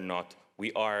brand it or not,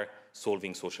 we are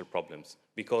solving social problems.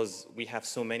 Because we have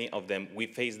so many of them, we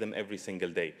face them every single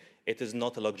day. It is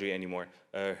not a luxury anymore.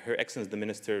 Her Excellency, the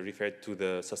Minister, referred to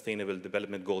the Sustainable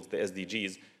Development Goals, the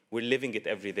SDGs. We're living it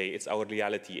every day. It's our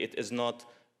reality. It is not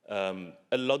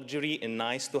a luxury and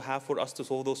nice to have for us to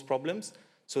solve those problems.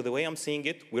 So the way I'm seeing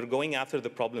it, we're going after the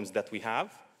problems that we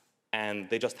have, and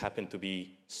they just happen to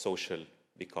be social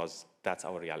because that's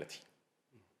our reality.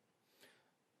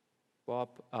 Bob,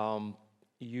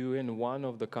 you in one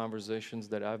of the conversations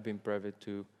that I've been privy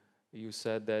to, you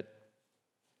said that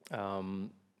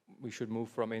we should move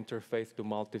from interfaith to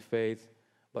multi-faith,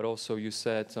 but also you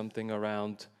said something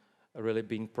around really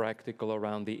being practical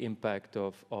around the impact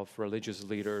of religious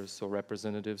leaders or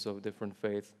representatives of different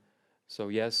faiths. So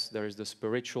yes, there is the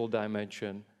spiritual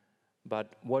dimension,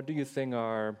 but what do you think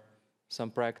are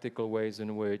some practical ways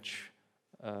in which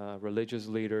religious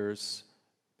leaders,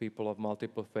 people of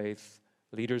multiple faith,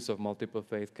 leaders of multiple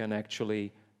faith can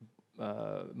actually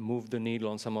move the needle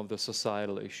on some of the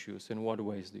societal issues? In what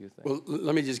ways do you think? Well,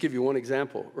 let me just give you one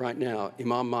example. Right now,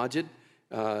 Imam Majid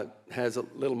has a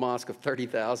little mosque of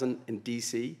 30,000 in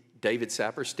D.C. David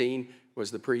Saperstein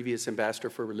was the previous ambassador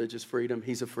for religious freedom.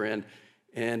 He's a friend.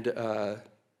 And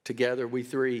together, we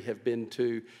three have been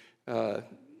to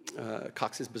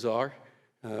Cox's Bazar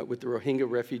with the Rohingya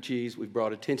refugees. We've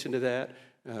brought attention to that.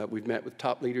 We've met with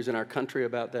top leaders in our country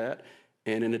about that.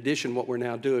 And in addition, what we're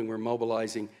now doing, we're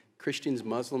mobilizing Christians,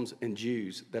 Muslims, and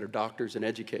Jews that are doctors and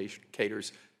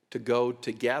educators to go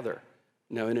together.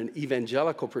 Now, in an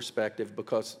evangelical perspective,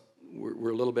 because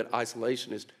we're a little bit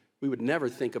isolationist, we would never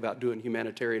think about doing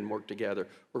humanitarian work together.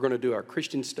 We're going to do our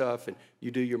Christian stuff, and you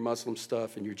do your Muslim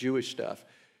stuff and your Jewish stuff.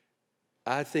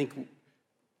 I think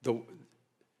the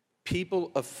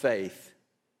people of faith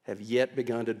have yet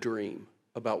begun to dream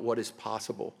about what is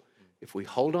possible if we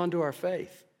hold on to our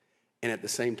faith and at the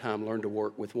same time learn to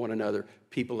work with one another,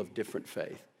 people of different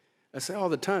faith. I say all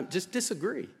the time, just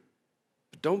disagree.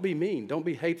 But don't be mean, don't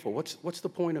be hateful. What's the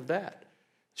point of that?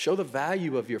 Show the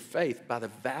value of your faith by the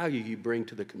value you bring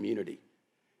to the community.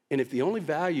 And if the only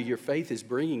value your faith is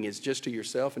bringing is just to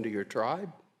yourself and to your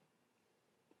tribe,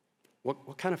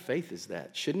 what kind of faith is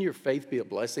that? Shouldn't your faith be a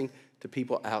blessing to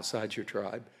people outside your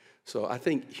tribe? So I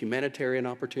think humanitarian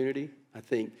opportunity, I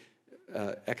think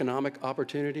economic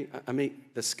opportunity, I mean,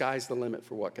 the sky's the limit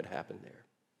for what could happen there.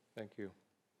 Thank you.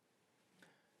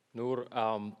 Nour,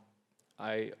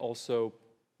 I also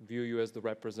view you as the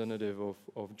representative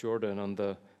of Jordan on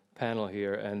the panel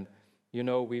here. And, you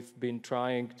know, we've been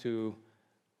trying to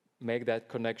make that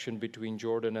connection between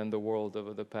Jordan and the world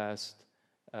over the past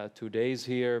 2 days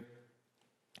here.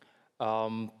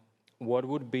 What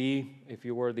would be, if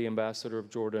you were the ambassador of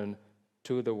Jordan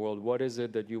to the world, what is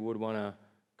it that you would want to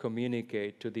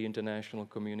communicate to the international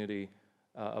community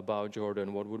about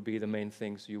Jordan? What would be the main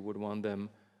things you would want them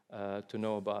to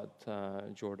know about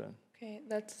Jordan? Okay,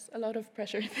 that's a lot of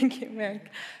pressure. Thank you, Mark.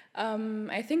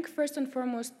 I think first and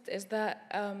foremost is that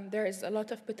there is a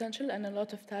lot of potential and a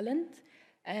lot of talent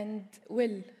and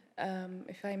will,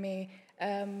 if I may.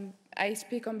 I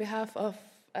speak on behalf of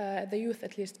the youth,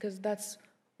 at least, because that's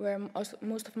where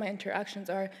most of my interactions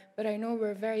are. But I know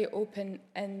we're very open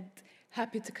and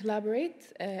happy to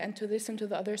collaborate and to listen to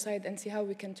the other side and see how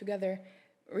we can together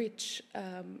reach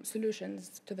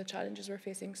solutions to the challenges we're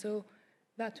facing. So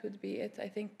that would be it. I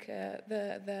think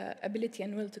the ability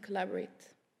and will to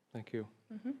collaborate. Thank you.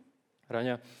 Mm-hmm.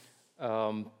 Rania,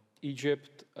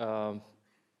 Egypt,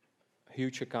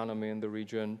 huge economy in the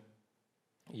region.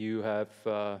 You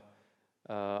have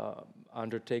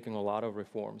undertaken a lot of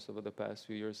reforms over the past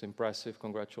few years. Impressive,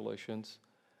 congratulations.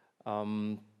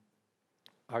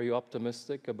 Are you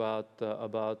optimistic about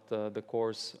the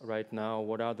course right now?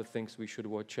 What are the things we should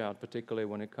watch out, particularly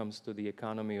when it comes to the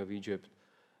economy of Egypt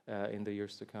in the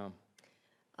years to come?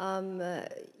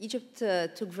 Egypt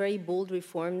took very bold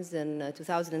reforms in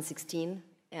 2016,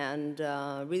 and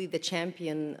really the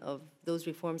champion of those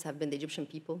reforms have been the Egyptian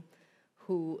people,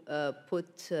 who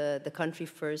put the country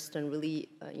first and really,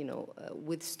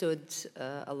 withstood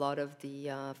a lot of the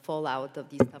fallout of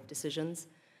these tough decisions.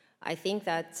 I think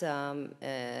that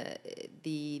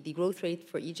the growth rate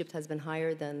for Egypt has been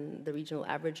higher than the regional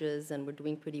averages, and we're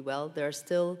doing pretty well. There are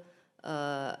still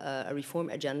a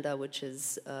reform agenda which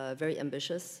is very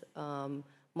ambitious.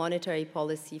 Monetary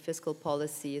policy, fiscal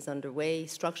policy is underway.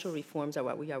 Structural reforms are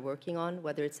what we are working on,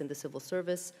 whether it's in the civil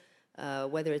service,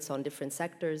 whether it's on different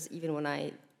sectors. Even when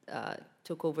I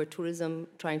took over tourism,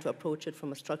 trying to approach it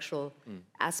from a structural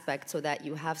aspect so that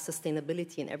you have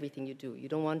sustainability in everything you do. You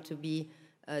don't want to be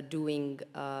doing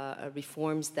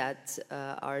reforms that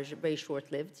are very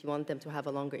short-lived. You want them to have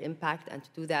a longer impact, and to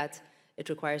do that, it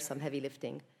requires some heavy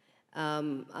lifting.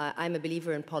 I'm a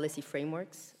believer in policy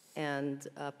frameworks, and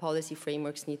policy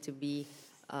frameworks need to be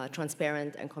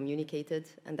transparent and communicated,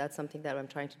 and that's something that I'm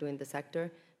trying to do in the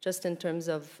sector. Just in terms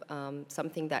of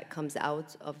something that comes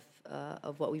out of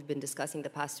what we've been discussing the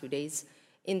past 2 days,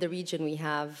 in the region we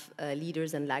have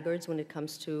leaders and laggards when it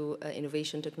comes to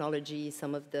innovation technology,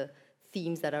 some of the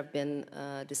themes that have been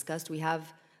discussed. We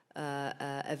have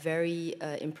a very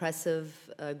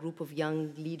impressive group of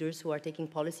young leaders who are taking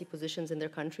policy positions in their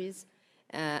countries.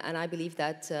 And I believe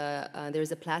that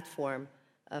there's a platform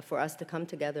for us to come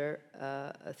together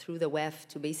through the WEF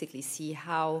to basically see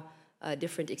how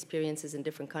different experiences in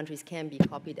different countries can be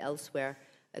copied elsewhere.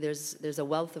 There's a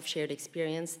wealth of shared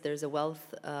experience, there's a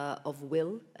wealth of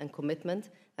will and commitment,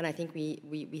 and I think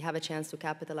we have a chance to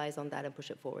capitalize on that and push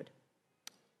it forward.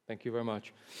 Thank you very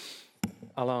much.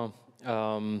 Alain,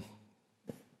 I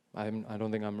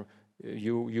don't think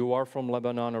you are from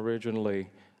Lebanon originally.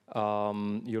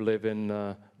 You live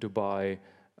in Dubai.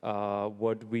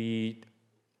 What we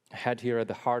had here at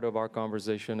the heart of our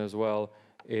conversation as well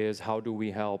is how do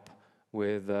we help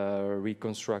with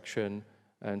reconstruction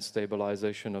and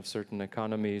stabilization of certain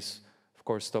economies. Of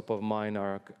course, top of mind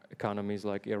are economies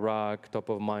like Iraq. Top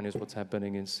of mind is what's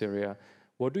happening in Syria.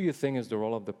 What do you think is the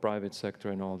role of the private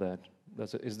sector in all that?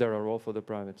 Is there a role for the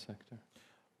private sector?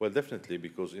 Well, definitely,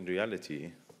 because in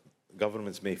reality,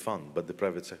 governments may fund, but the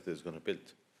private sector is going to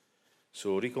build.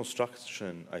 So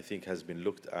reconstruction, I think, has been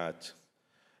looked at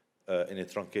in a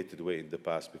truncated way in the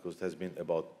past, because it has been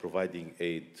about providing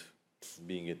aid,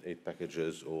 being it aid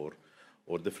packages or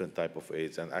different type of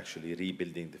aids, and actually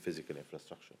rebuilding the physical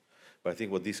infrastructure. But I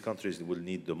think what these countries will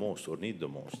need the most,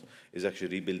 is actually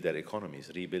rebuild their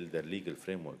economies, rebuild their legal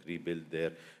framework, rebuild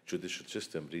their judicial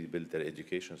system, rebuild their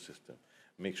education system,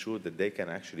 make sure that they can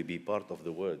actually be part of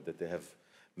the world that they have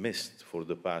missed for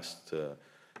the past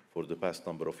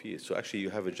number of years. So actually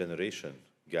you have a generation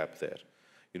gap there.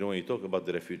 You know, when you talk about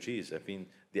the refugees, I mean,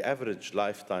 the average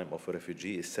lifetime of a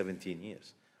refugee is 17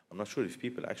 years. I'm not sure if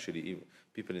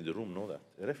people in the room know that.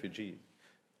 A refugee,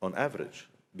 on average,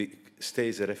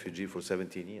 stays a refugee for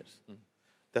 17 years.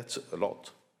 That's a lot.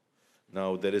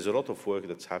 Now, there is a lot of work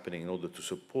that's happening in order to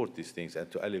support these things and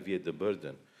to alleviate the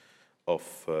burden of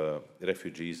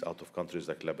refugees out of countries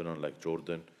like Lebanon, like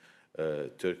Jordan,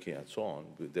 Turkey, and so on.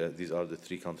 These are the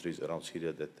 3 countries around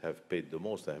Syria that have paid the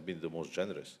most, that have been the most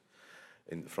generous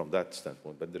from that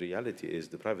standpoint. But the reality is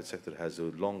the private sector has a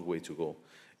long way to go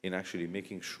in actually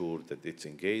making sure that it's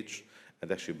engaged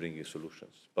and actually bringing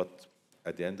solutions. But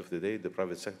at the end of the day, the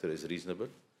private sector is reasonable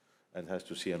and has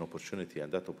to see an opportunity,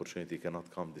 and that opportunity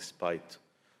cannot come despite,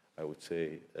 I would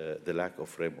say, the lack of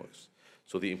frameworks.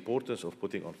 So the importance of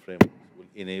putting on frameworks will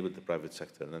enable the private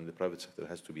sector, and then the private sector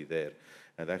has to be there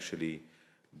and actually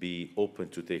be open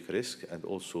to take risk and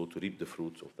also to reap the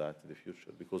fruits of that in the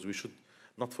future. Because we should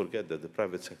not forget that the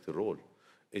private sector role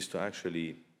is to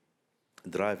actually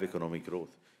drive economic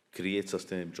growth, create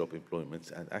sustainable job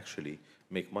employment, and actually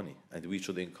make money. And we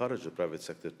should encourage the private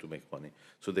sector to make money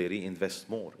so they reinvest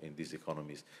more in these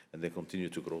economies and they continue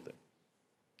to grow them.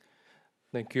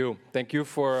 Thank you. Thank you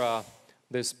for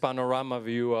this panorama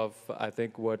view of, I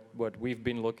think, what we've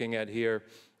been looking at here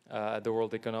at the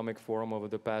World Economic Forum over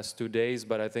the past 2 days,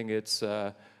 but I think it's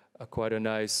quite a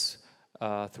nice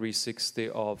 360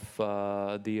 of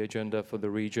the agenda for the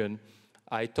region.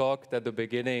 I talked at the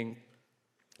beginning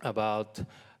about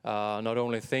not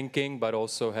only thinking, but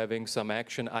also having some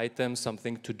action items,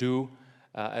 something to do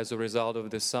as a result of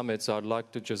this summit. So I'd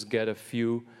like to just get a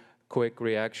few quick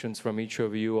reactions from each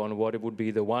of you on what it would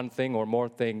be the one thing or more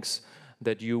things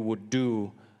that you would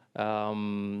do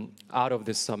out of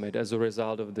this summit, as a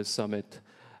result of this summit.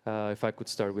 If I could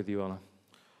start with you, Alain.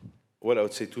 Well, I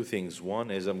would say two things. One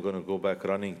is I'm going to go back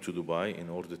running to Dubai in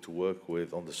order to work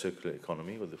on the circular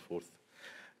economy with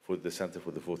the Center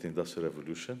for the Fourth Industrial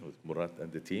Revolution with Murat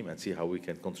and the team, and see how we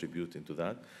can contribute into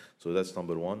that. So that's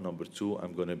number one. Number two,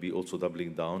 I'm going to be also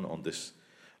doubling down on this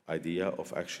idea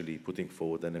of actually putting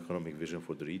forward an economic vision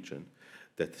for the region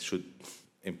that should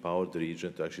empower the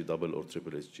region to actually double or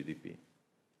triple its GDP.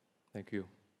 Thank you.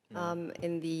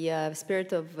 In the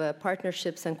spirit of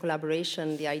partnerships and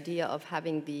collaboration, the idea of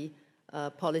having the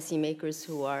policymakers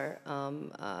who are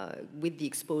with the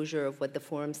exposure of what the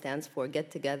forum stands for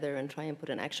get together and try and put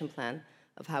an action plan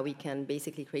of how we can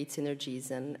basically create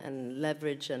synergies and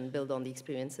leverage and build on the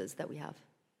experiences that we have.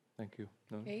 Thank you.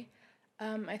 Nour? Okay.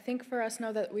 I think for us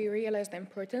now that we realize the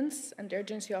importance and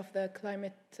urgency of the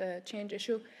climate change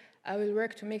issue, I will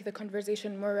work to make the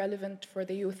conversation more relevant for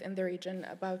the youth in the region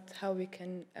about how we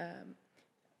can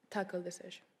tackle this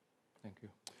issue. Thank you.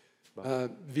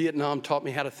 Vietnam taught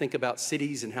me how to think about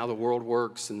cities and how the world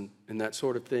works and that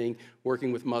sort of thing.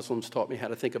 Working with Muslims taught me how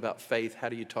to think about faith. How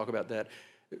do you talk about that?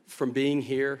 From being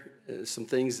here, some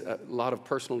things, a lot of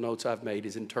personal notes I've made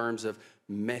is in terms of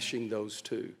meshing those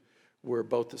two, where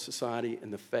both the society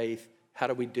and the faith, how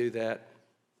do we do that?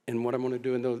 And what I'm going to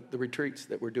do in the retreats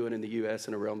that we're doing in the U.S.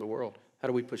 and around the world. How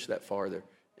do we push that farther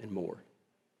and more?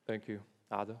 Thank you.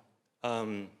 Ada?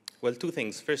 Well, two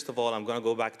things. First of all, I'm going to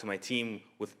go back to my team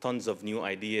with tons of new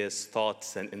ideas,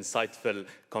 thoughts, and insightful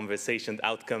conversation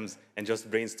outcomes, and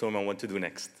just brainstorm on what to do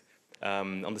next.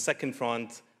 On the second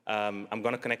front, I'm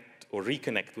going to connect or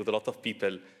reconnect with a lot of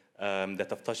people that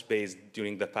have touched base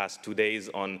during the past 2 days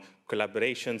on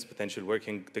collaborations, potential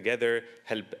working together,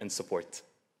 help, and support.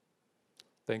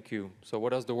 Thank you. So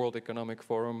what is the World Economic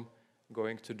Forum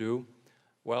going to do?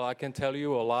 Well, I can tell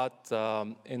you a lot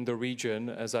in the region.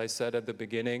 As I said at the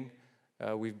beginning,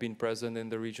 we've been present in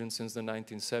the region since the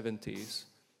 1970s.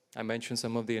 I mentioned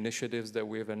some of the initiatives that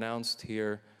we've announced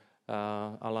here.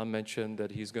 Alain mentioned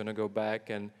that he's going to go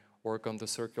back and work on the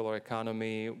circular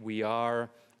economy. We are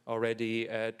already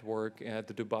at work at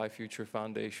the Dubai Future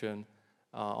Foundation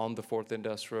on the Fourth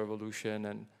Industrial Revolution,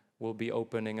 and we'll be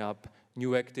opening up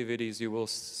new activities you will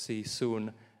see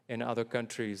soon in other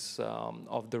countries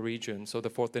of the region. So the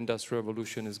Fourth Industrial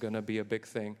Revolution is going to be a big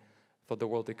thing for the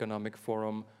World Economic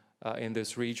Forum in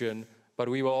this region. But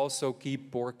we will also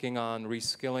keep working on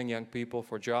reskilling young people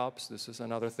for jobs. This is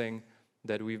another thing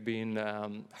that we've been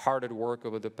hard at work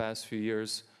over the past few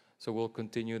years. So we'll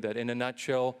continue that. In a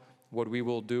nutshell, what we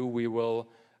will do, we will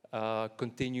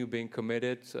continue being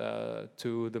committed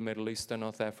to the Middle East and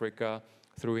North Africa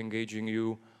through engaging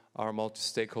you, our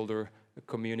multi-stakeholder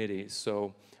communities.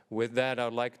 So with that,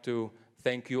 I'd like to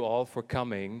thank you all for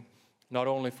coming, not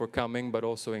only for coming, but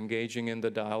also engaging in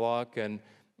the dialogue. And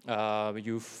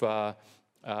you've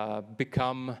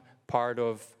become part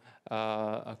of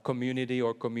a community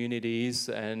or communities,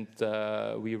 and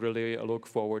we really look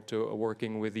forward to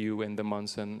working with you in the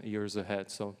months and years ahead.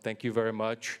 So thank you very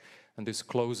much. And this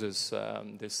closes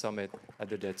this summit at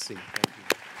the Dead Sea. Thank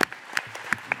you.